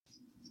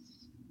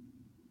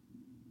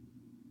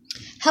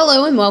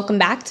Hello and welcome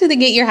back to the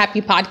Get Your Happy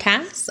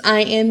podcast. I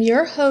am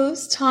your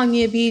host,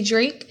 Tanya B.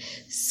 Drake,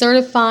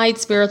 certified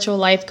spiritual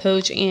life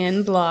coach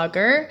and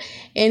blogger,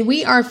 and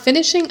we are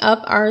finishing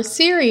up our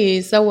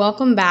series. So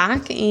welcome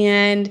back,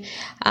 and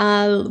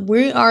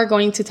we are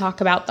going to talk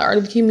about the art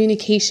of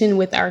communication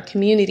with our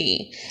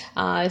community.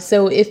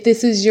 So if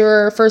this is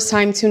your first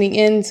time tuning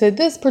in to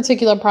this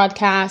particular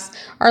podcast,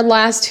 our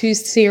last two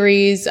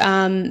series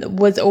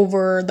was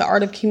over the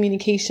art of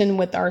communication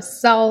with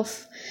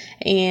ourselves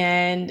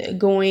and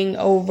going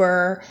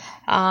over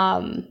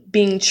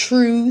being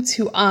true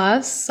to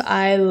us.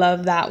 I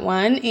love that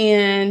one.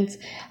 And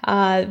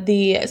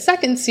the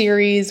second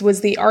series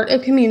was the art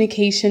of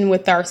communication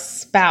with our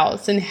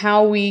spouse and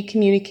how we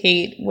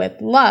communicate with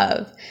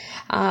love.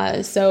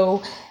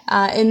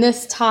 In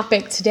this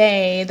topic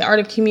today, the art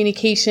of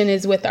communication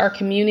is with our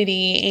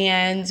community,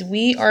 and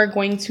we are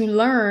going to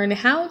learn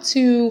how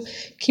to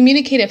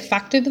communicate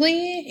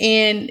effectively,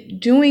 and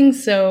doing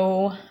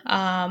so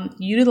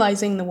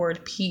utilizing the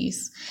word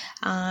peace.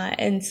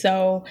 And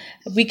so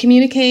we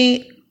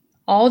communicate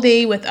all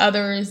day with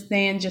others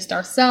than just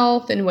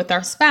ourselves and with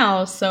our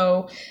spouse.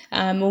 So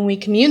when we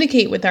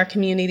communicate with our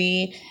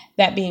community,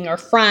 that being our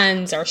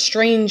friends, our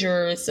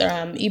strangers,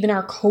 even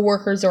our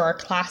coworkers or our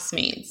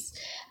classmates,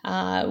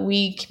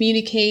 we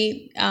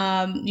communicate,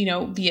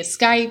 via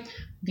Skype,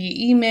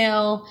 via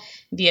email,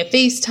 via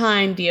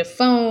FaceTime, via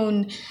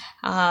phone,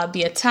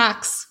 via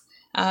text,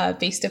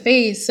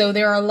 face-to-face. So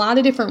there are a lot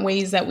of different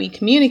ways that we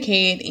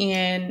communicate,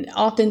 and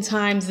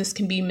oftentimes this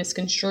can be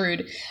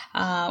misconstrued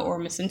or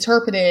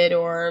misinterpreted,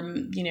 or,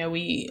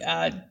 we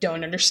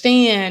don't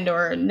understand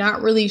or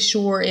not really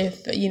sure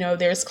if,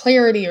 there's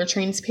clarity or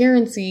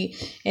transparency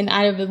in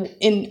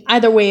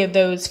either way of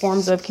those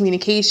forms of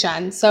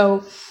communication.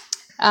 So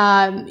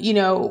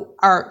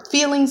our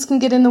feelings can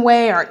get in the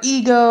way, our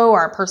ego,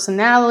 our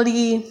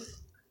personality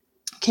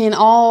can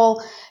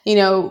all,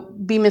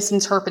 be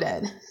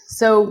misinterpreted.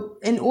 So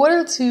in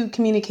order to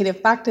communicate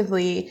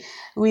effectively,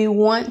 we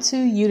want to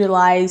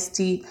utilize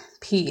deep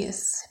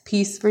peace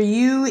for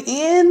you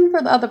and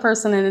for the other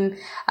person and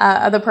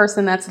other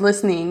person that's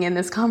listening in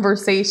this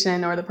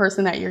conversation, or the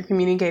person that you're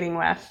communicating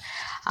with.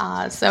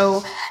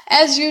 So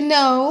as you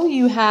know,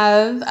 you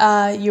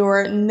have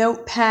your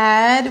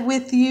notepad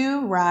with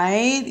you,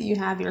 right? You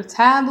have your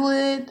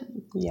tablet.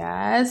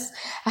 Yes.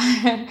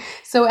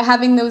 So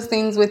having those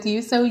things with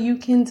you so you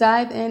can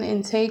dive in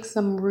and take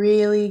some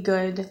really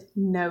good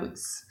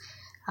notes.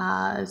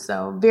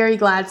 So very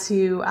glad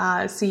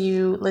to see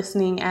you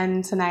listening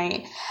in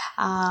tonight.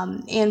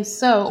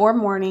 Or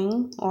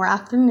morning or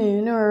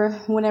afternoon, or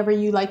whenever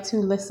you like to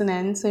listen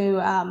in to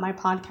my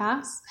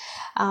podcast.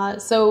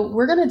 So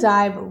we're going to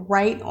dive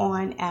right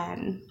on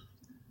in.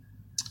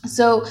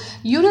 So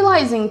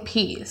utilizing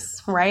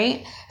peace,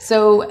 right?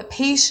 So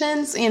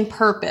patience and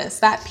purpose.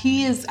 That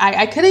P is,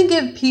 I couldn't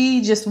give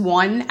P just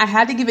one. I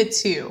had to give it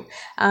two,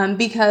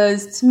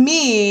 because to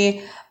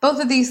me, both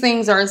of these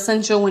things are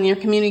essential when you're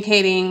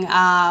communicating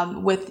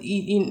with,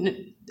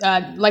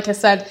 like I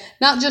said,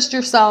 not just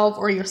yourself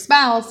or your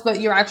spouse,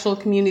 but your actual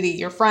community,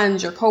 your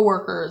friends, your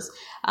coworkers,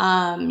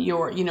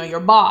 your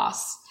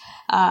boss.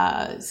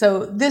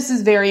 So this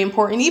is very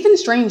important. Even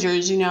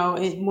strangers,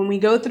 when we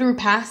go through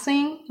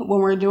passing, when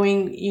we're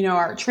doing,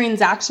 our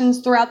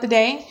transactions throughout the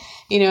day,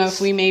 if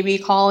we may be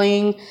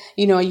calling,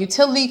 a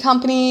utility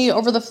company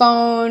over the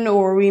phone,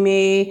 or we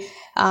may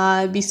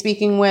be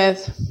speaking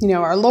with,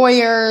 our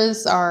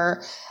lawyers,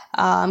 our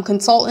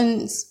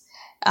consultants,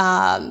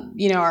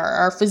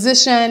 our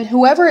physician,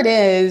 whoever it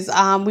is,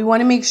 we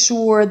want to make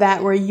sure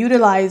that we're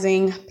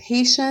utilizing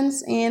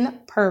patience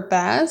and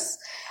purpose.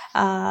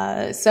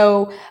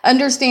 So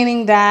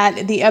understanding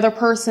that the other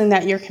person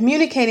that you're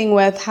communicating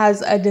with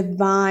has a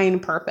divine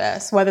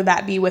purpose, whether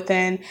that be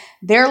within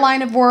their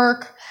line of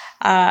work,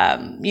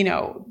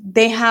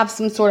 they have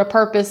some sort of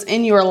purpose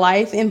in your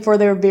life and for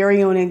their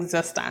very own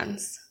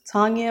existence.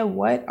 Tanya,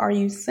 what are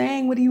you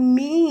saying? What do you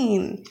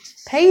mean?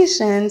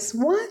 Patience?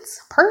 What?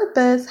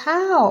 Purpose?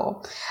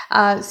 How?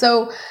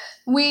 So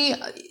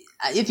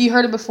if you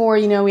heard it before,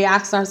 we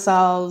asked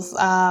ourselves,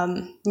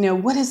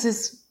 what is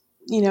this?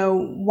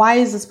 Why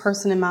is this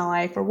person in my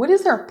life, or what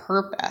is their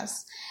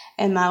purpose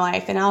in my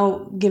life? And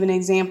I'll give an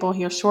example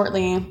here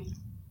shortly.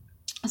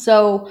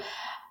 So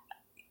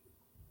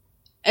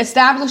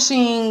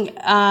establishing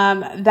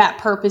that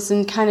purpose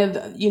and kind of,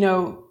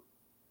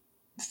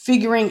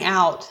 figuring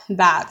out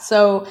that.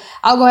 So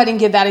I'll go ahead and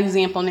give that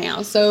example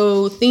now.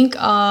 So think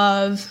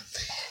of,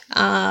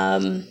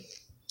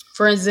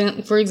 for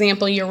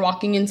example, you're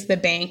walking into the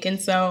bank.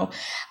 And so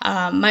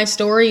my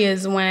story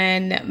is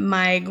when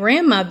my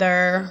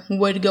grandmother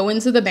would go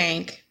into the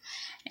bank,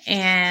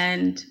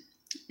 and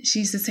she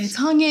used to say,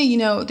 Tanya,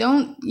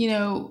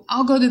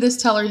 I'll go to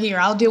this teller here.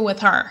 I'll deal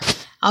with her.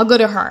 I'll go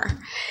to her.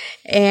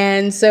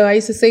 And so I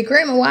used to say,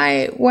 Grandma,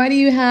 why do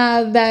you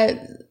have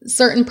that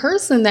certain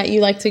person that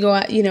you like to go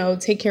out,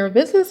 take care of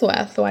business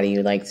with? Why do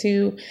you like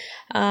to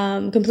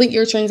complete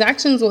your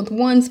transactions with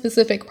one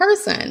specific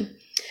person?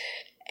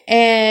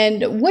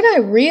 And what I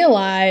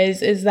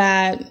realized is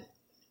that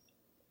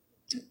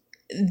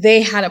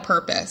they had a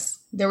purpose.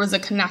 There was a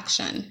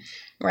connection,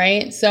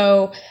 right?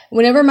 So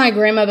whenever my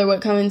grandmother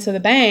would come into the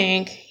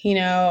bank,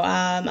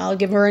 I'll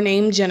give her a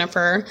name,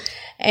 Jennifer,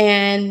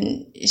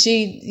 and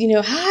she,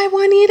 hi,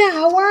 Juanita,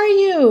 how are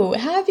you?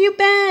 How have you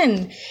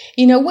been?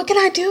 What can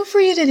I do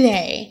for you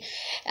today?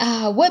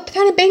 What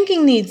kind of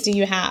banking needs do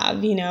you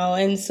have?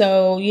 And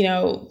so,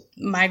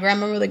 my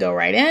grandmother would go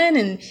right in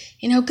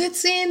and, good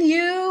seeing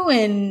you.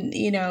 And,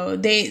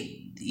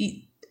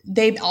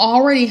 they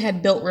already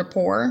had built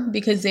rapport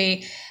because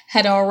they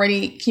had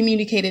already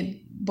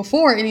communicated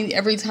before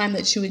every time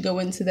that she would go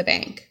into the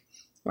bank,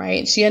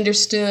 right? She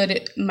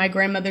understood my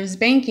grandmother's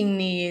banking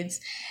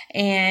needs,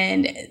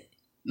 and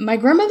my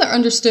grandmother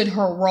understood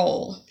her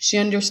role.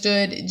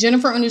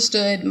 Jennifer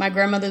understood my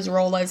grandmother's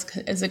role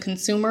as a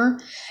consumer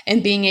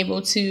and being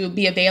able to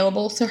be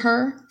available to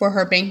her for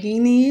her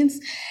banking needs.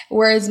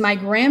 Whereas my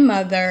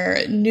grandmother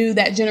knew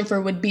that Jennifer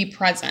would be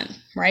present,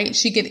 right?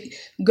 She could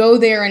go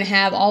there and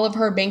have all of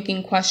her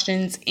banking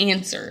questions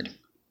answered,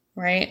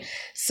 right?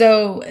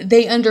 So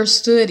they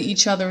understood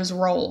each other's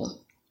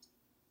role.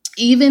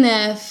 Even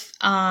if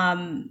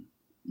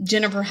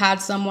Jennifer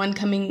had someone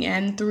coming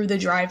in through the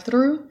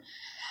drive-through,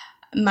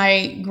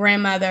 my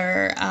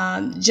grandmother,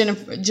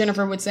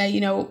 Jennifer would say,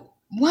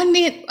 1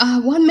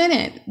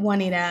 minute,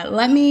 Juanita,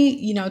 let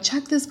me,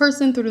 check this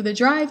person through the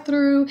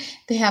drive-through.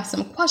 They have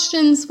some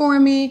questions for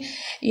me.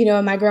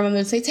 And my grandmother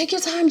would say, take your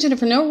time,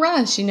 Jennifer, no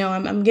rush.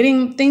 I'm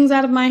getting things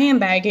out of my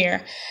handbag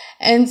here.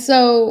 And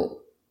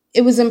so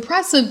it was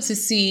impressive to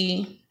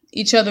see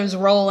each other's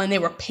role, and they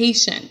were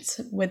patient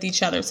with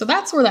each other. So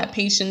that's where that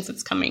patience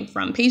is coming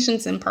from,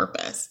 patience and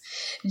purpose.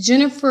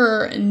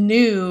 Jennifer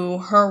knew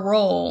her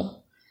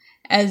role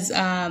as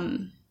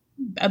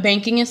a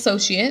banking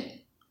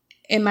associate,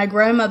 and my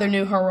grandmother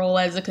knew her role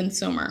as a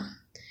consumer.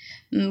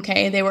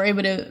 Okay, they were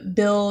able to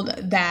build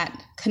that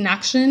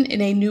connection,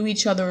 and they knew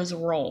each other's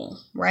role,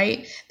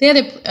 right? They had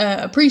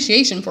a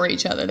appreciation for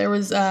each other. There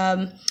was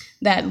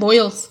that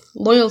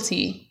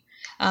loyalty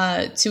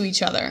to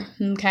each other.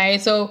 Okay,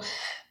 so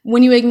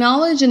when you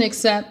acknowledge and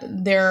accept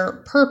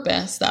their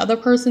purpose, the other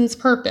person's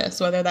purpose,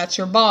 whether that's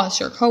your boss,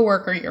 your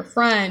coworker, your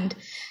friend,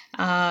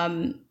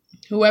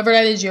 whoever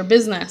that is, your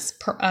business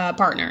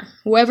partner,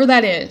 whoever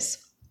that is,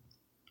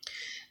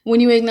 when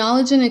you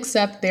acknowledge and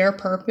accept their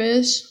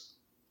purpose,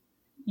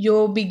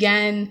 you'll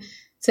begin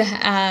to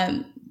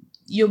have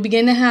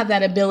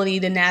that ability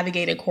to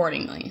navigate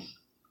accordingly.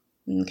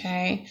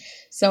 Okay,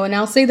 so, and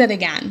I'll say that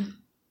again.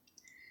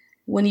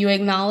 When you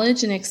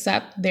acknowledge and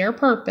accept their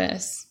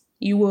purpose,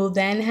 you will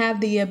then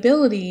have the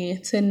ability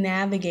to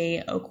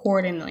navigate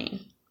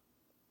accordingly.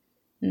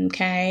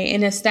 Okay,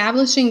 and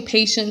establishing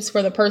patience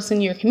for the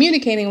person you're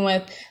communicating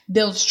with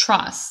builds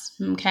trust.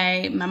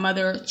 Okay, my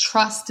mother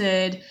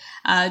trusted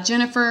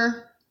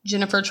Jennifer.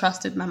 Jennifer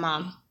trusted my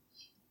mom,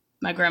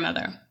 my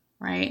grandmother,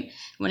 right?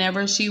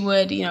 Whenever she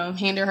would,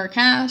 hand her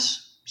cash,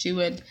 she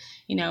would,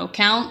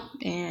 count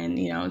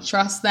and,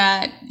 trust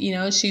that,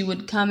 she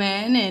would come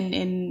in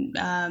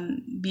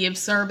and be of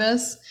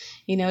service.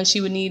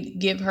 She would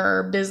give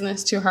her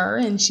business to her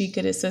and she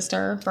could assist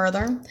her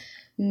further.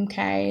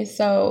 Okay,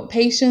 so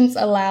patience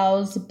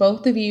allows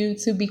both of you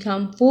to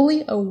become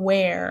fully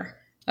aware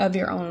of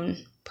your own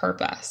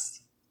purpose.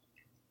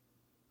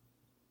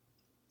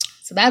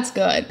 So that's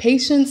good.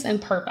 Patience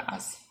and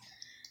purpose.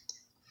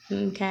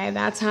 Okay,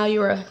 that's how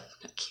you're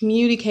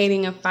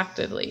communicating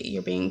effectively.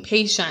 You're being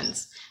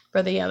patient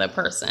for the other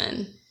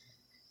person.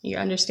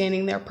 You're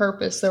understanding their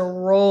purpose, their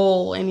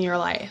role in your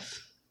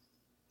life.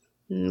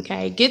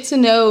 Okay, get to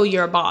know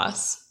your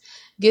boss.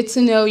 Get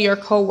to know your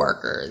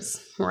coworkers,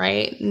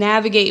 right?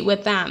 Navigate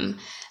with them.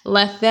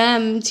 Let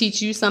them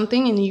teach you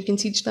something and you can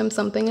teach them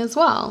something as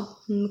well.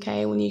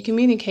 Okay, when you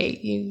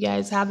communicate, you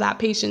guys have that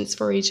patience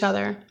for each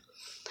other.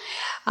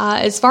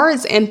 As far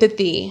as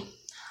empathy,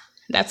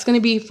 that's going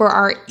to be for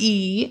our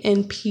E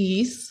in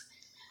peace.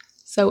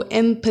 So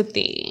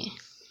empathy.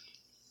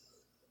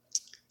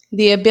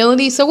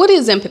 So what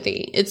is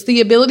empathy? It's the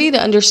ability to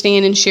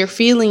understand and share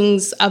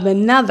feelings of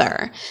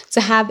another.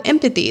 To have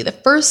empathy, the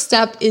first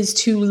step is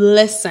to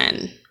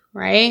listen,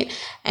 right?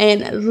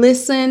 And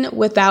listen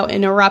without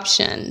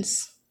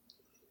interruptions.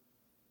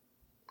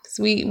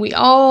 We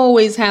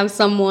always have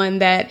someone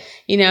that,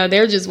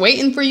 they're just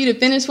waiting for you to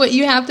finish what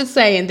you have to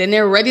say and then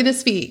they're ready to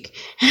speak.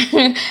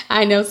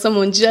 I know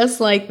someone just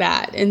like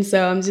that. And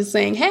so I'm just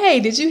saying, hey,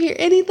 did you hear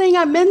anything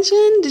I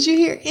mentioned? Did you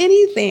hear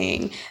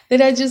anything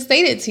that I just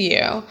stated to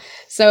you?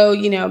 So,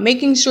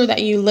 making sure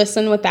that you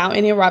listen without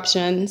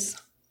interruptions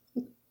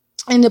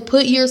and to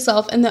put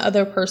yourself in the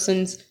other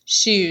person's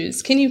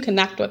shoes. Can you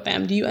connect with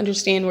them? Do you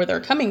understand where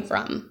they're coming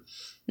from?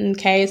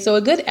 Okay, so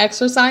a good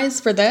exercise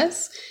for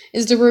this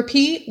is to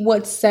repeat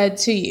what's said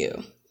to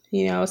you.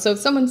 So if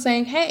someone's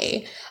saying,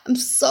 hey, I'm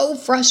so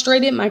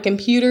frustrated, my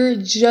computer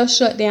just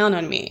shut down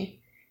on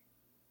me.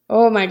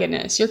 Oh my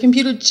goodness, your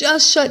computer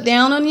just shut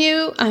down on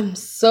you? I'm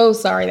so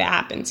sorry that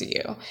happened to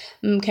you.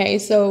 Okay,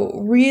 so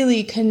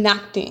really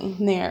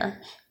connecting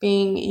there,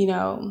 being,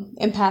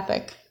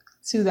 empathic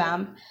to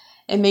them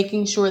and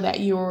making sure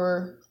that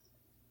you're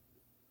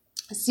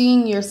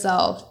seeing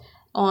yourself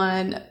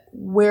on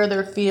where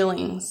their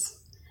feelings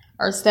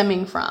are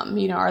stemming from.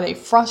 Are they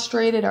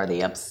frustrated? Are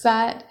they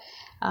upset?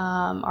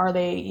 Are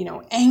they,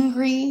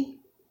 angry?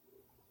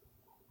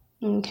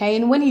 Okay,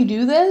 and when you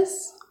do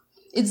this,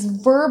 it's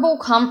verbal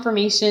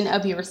confirmation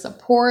of your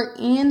support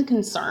and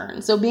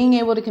concern. So being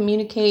able to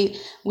communicate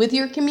with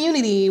your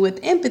community with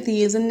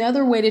empathy is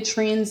another way to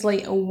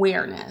translate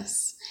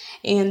awareness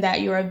and that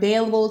you're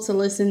available to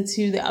listen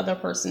to the other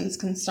person's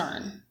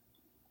concern.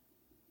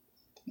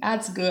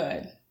 That's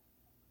good.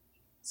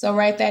 So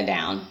write that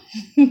down.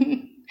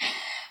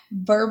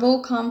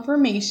 Verbal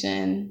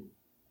confirmation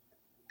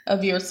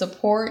of your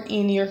support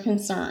and your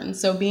concern.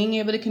 So being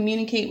able to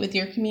communicate with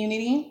your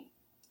community.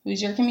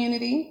 Who's your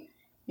community?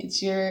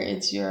 It's your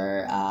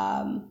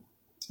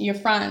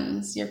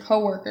friends, your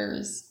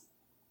coworkers,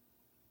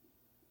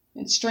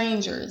 it's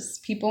strangers,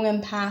 people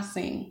in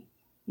passing.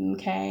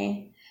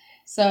 Okay.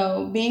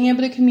 So being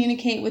able to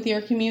communicate with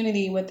your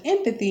community with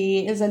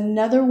empathy is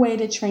another way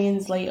to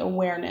translate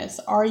awareness.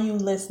 Are you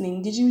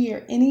listening? Did you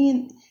hear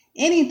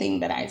anything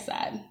that I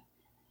said?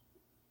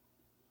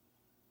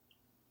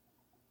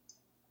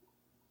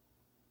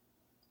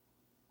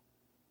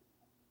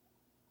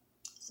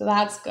 So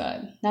that's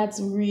good. That's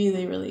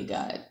really, really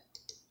good.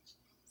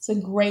 It's a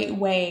great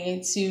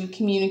way to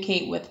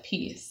communicate with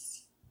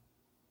peace.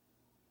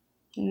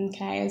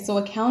 Okay, so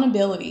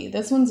accountability.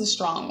 This one's a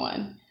strong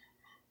one.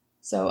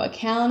 So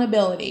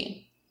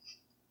accountability.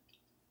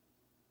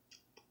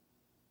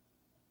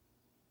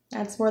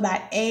 That's where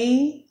that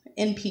A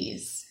in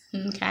peace.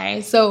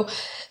 Okay, so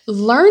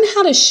learn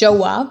how to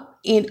show up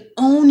and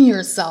own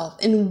yourself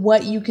and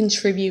what you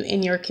contribute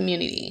in your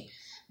community.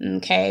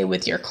 Okay,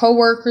 with your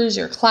coworkers,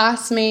 your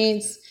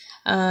classmates,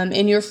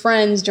 and your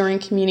friends during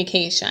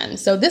communication.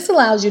 So this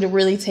allows you to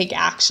really take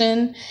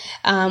action,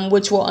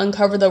 which will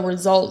uncover the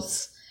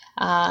results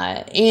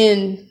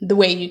in the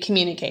way you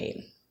communicate.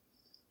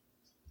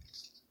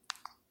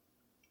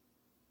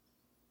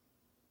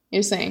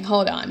 You're saying,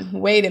 hold on,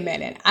 wait a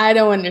minute, I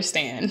don't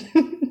understand.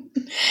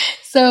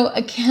 So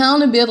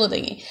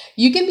accountability,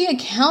 you can be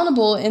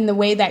accountable in the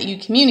way that you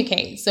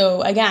communicate.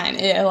 So again,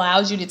 it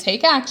allows you to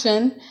take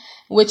action,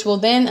 which will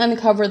then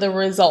uncover the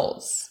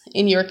results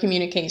in your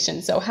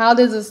communication. So how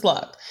does this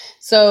look?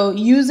 So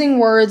using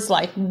words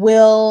like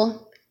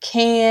will,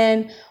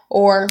 can,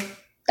 or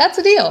that's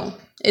a deal.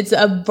 It's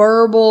a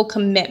verbal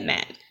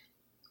commitment,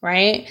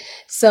 right?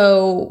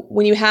 So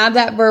when you have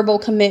that verbal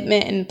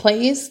commitment in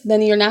place,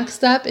 then your next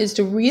step is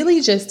to really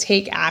just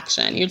take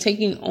action. You're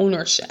taking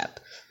ownership,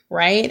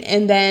 right?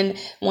 And then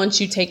once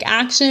you take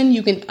action,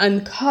 you can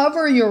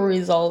uncover your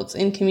results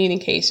in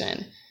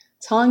communication.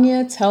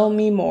 Tanya, tell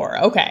me more.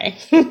 Okay.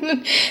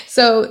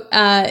 So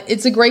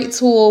it's a great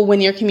tool when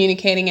you're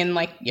communicating in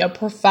like a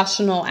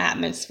professional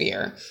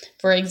atmosphere.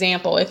 For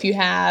example, if you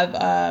have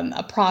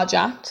a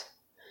project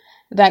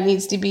that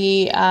needs to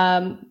be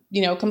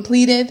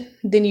completed,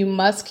 then you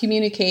must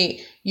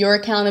communicate your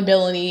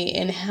accountability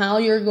and how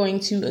you're going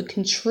to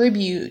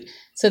contribute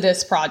to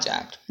this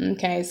project.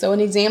 Okay. So an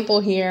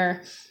example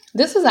here,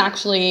 this is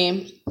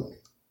actually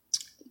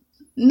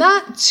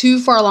not too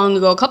far long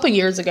ago, a couple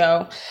years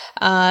ago,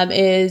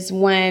 is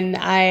when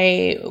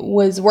I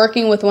was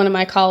working with one of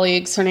my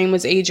colleagues. Her name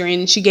was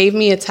Adrienne. She gave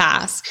me a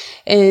task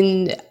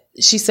and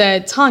she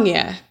said,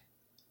 Tanya,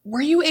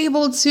 were you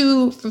able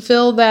to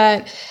fulfill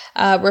that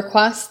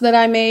request that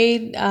I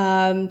made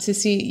to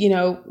see,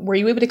 were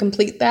you able to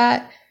complete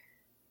that?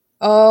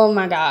 Oh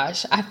my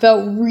gosh, I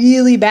felt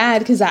really bad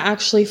because I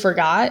actually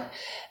forgot.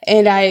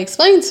 And I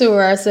explained to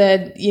her, I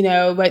said,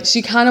 but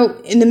she kind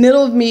of, in the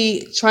middle of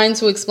me trying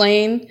to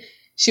explain,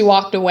 she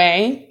walked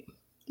away.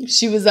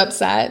 She was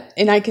upset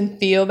and I can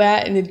feel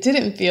that and it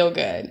didn't feel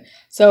good.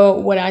 So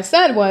what I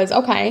said was,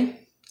 okay,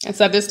 I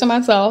said this to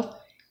myself,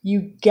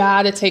 you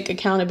got to take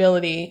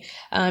accountability.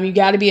 You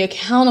got to be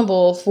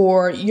accountable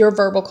for your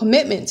verbal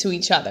commitment to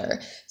each other.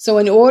 So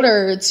in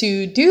order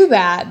to do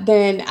that,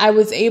 then I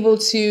was able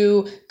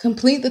to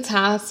complete the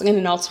task in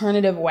an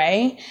alternative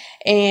way.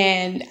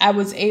 And I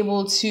was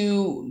able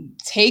to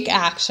take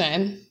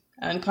action,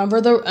 uncover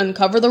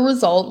the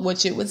result,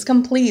 which it was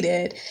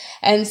completed.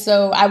 And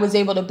so I was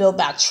able to build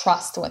that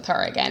trust with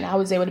her again. I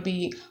was able to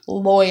be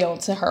loyal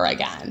to her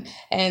again.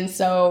 And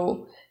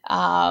so,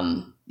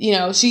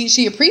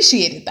 she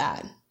appreciated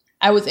that.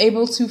 I was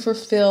able to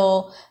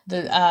fulfill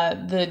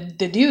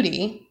the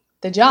duty,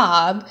 the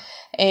job,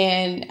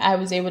 and I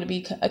was able to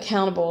be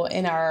accountable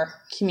in our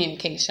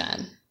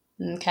communication.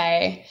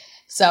 Okay.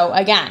 So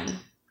again,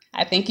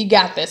 I think you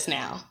got this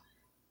now.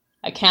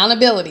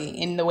 Accountability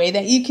in the way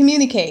that you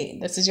communicate.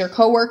 This is your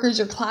coworkers,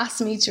 your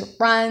classmates, your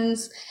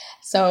friends.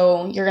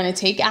 So you're going to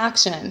take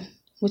action,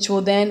 which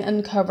will then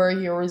uncover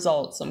your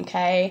results.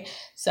 Okay.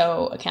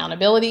 So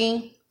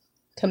accountability,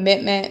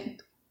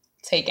 commitment,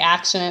 take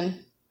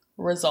action,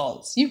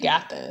 results. You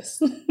got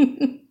this.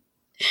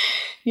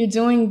 You're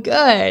doing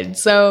good.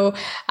 So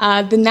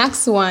the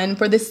next one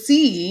for the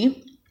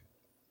C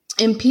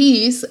in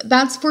peace,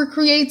 that's for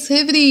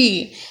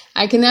creativity.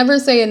 I can never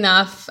say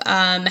enough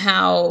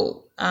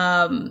how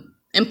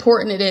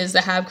important it is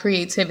to have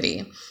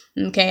creativity.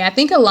 Okay, I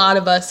think a lot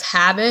of us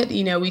have it.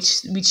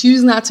 We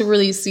choose not to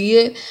really see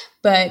it,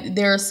 but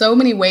there are so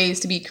many ways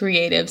to be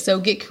creative. So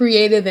get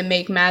creative and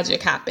make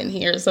magic happen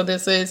here. So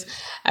this is,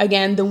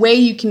 again, the way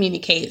you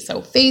communicate.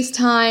 So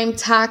FaceTime,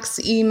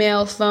 text,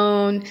 email,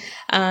 phone,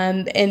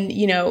 and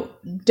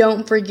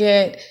don't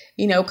forget,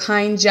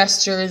 kind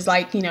gestures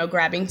like,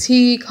 grabbing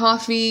tea,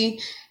 coffee,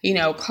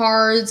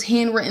 cards,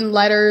 handwritten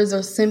letters,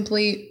 or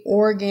simply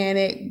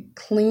organic,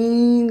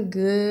 clean,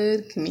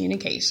 good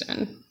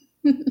communication.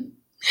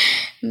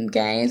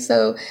 Okay,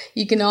 so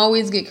you can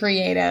always get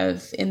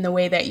creative in the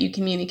way that you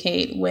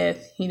communicate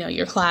with,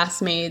 your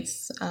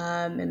classmates,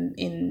 and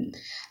in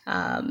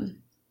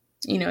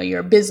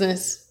your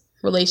business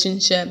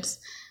relationships,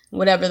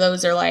 whatever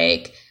those are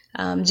like.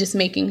 Just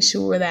making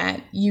sure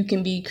that you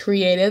can be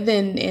creative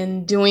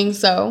in doing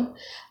so,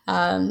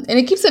 and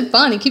it keeps it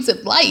fun. It keeps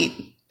it light,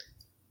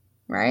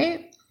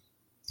 right?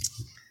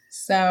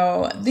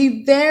 So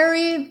the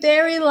very,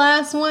 very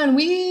last one,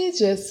 we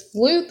just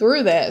flew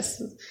through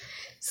this.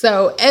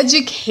 So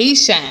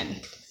education.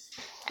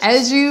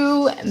 As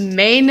you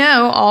may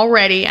know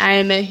already, I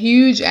am a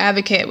huge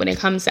advocate when it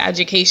comes to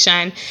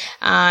education.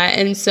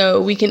 And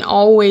so we can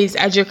always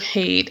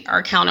educate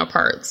our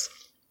counterparts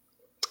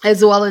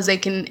as well as they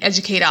can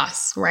educate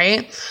us,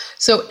 right?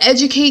 So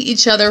educate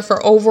each other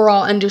for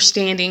overall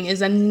understanding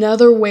is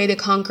another way to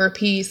conquer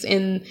peace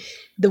in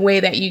the way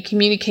that you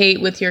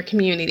communicate with your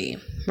community,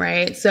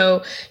 right?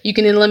 So you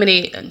can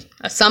eliminate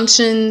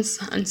assumptions,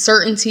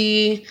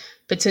 uncertainty,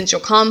 potential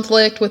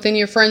conflict within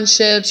your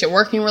friendships, your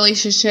working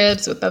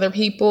relationships with other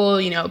people,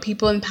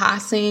 people in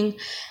passing.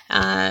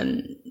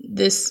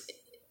 This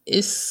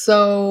is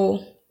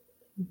so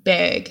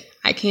big.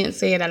 I can't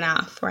say it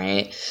enough,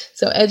 right?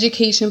 So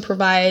education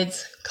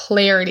provides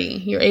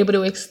clarity. You're able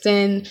to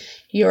extend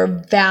your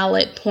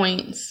valid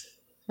points,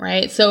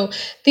 right? So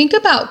think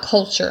about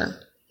culture,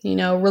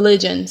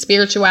 religion,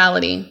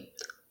 spirituality,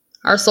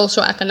 our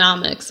social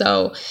economics.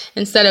 So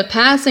instead of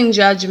passing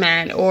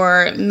judgment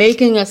or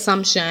making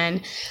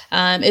assumption,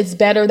 it's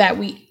better that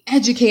we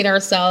educate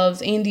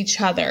ourselves and each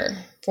other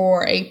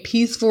for a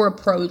peaceful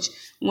approach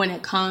when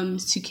it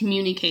comes to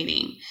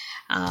communicating.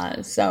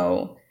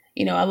 So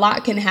a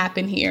lot can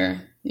happen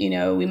here.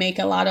 We make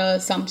a lot of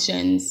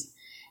assumptions,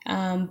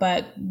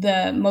 but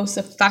the most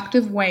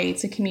effective way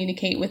to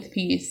communicate with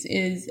peace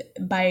is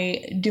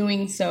by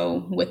doing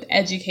so with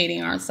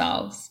educating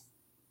ourselves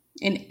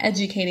and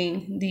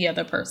educating the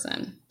other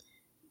person.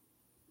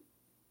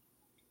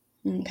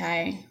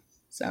 Okay,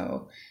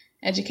 so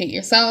educate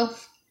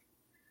yourself,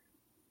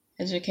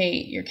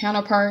 educate your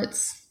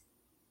counterparts,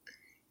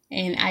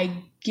 and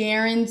I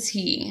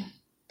guarantee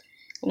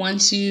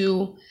once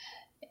you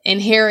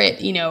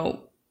inherit,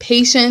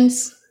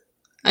 patience,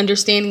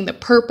 understanding the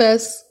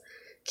purpose,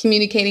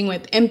 communicating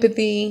with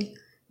empathy,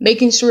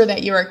 making sure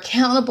that you're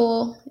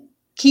accountable,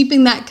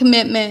 keeping that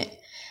commitment,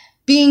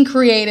 being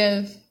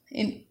creative,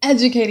 and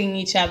educating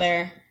each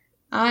other,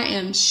 I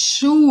am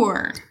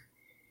sure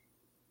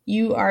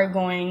you are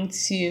going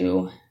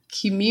to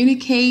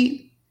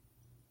communicate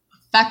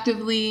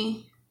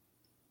effectively,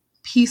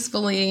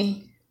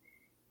 peacefully,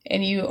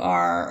 and you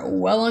are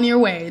well on your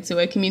way to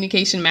a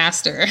communication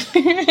master.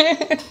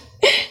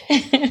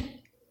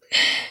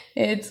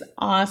 It's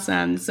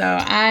awesome. So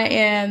I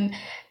am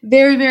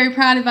very, very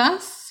proud of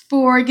us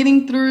for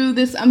getting through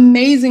this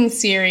amazing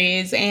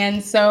series.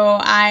 And so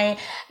I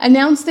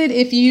announced it.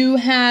 If you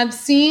have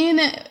seen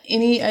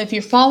if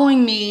you're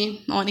following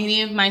me on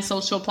any of my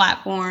social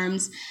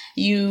platforms,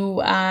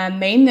 you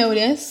may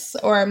notice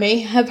or may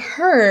have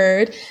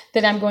heard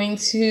that I'm going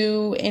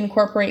to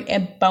incorporate a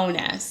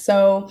bonus.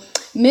 So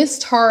Miss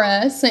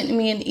Tara sent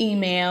me an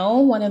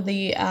email, one of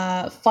the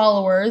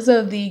followers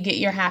of the Get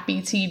Your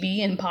Happy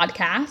TV and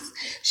podcast.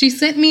 She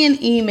sent me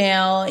an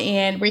email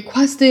and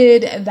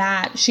requested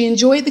that she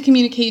enjoyed the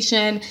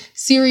communication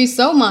series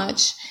so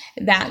much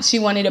that she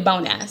wanted a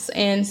bonus.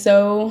 And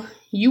so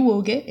you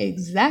will get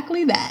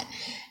exactly that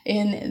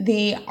in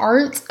the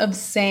art of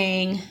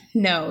saying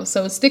no.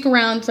 So stick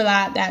around for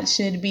that. That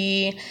should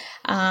be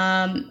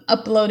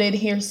uploaded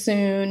here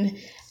soon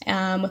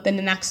within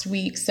the next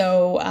week.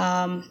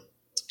 So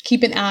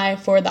keep an eye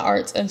for the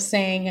art of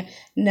saying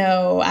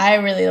no. I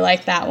really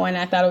like that one.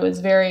 I thought it was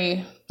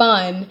very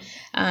fun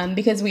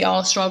because we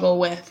all struggle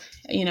with,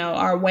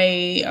 our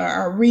way or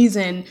our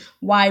reason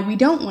why we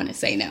don't want to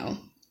say no.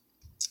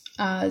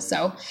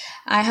 So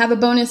I have a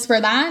bonus for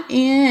that.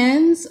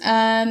 And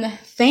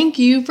thank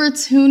you for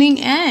tuning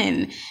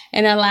in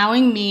and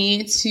allowing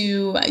me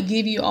to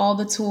give you all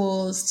the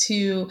tools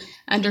to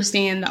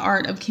understand the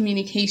art of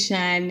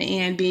communication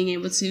and being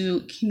able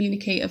to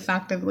communicate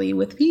effectively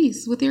with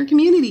peace with your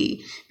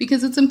community,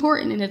 because it's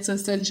important and it's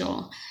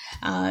essential.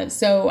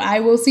 So I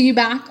will see you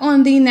back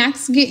on the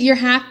next Get Your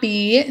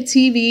Happy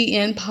TV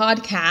and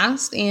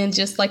podcast. And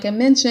just like I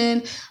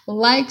mentioned,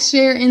 like,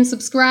 share, and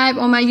subscribe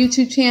on my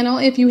YouTube channel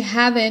if you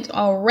haven't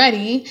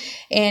already.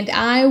 And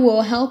I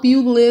will help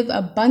you live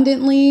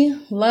abundantly,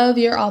 love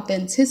your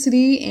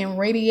authenticity, and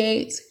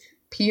radiate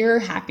pure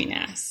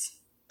happiness.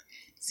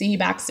 See you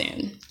back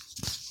soon.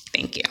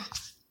 Thank you.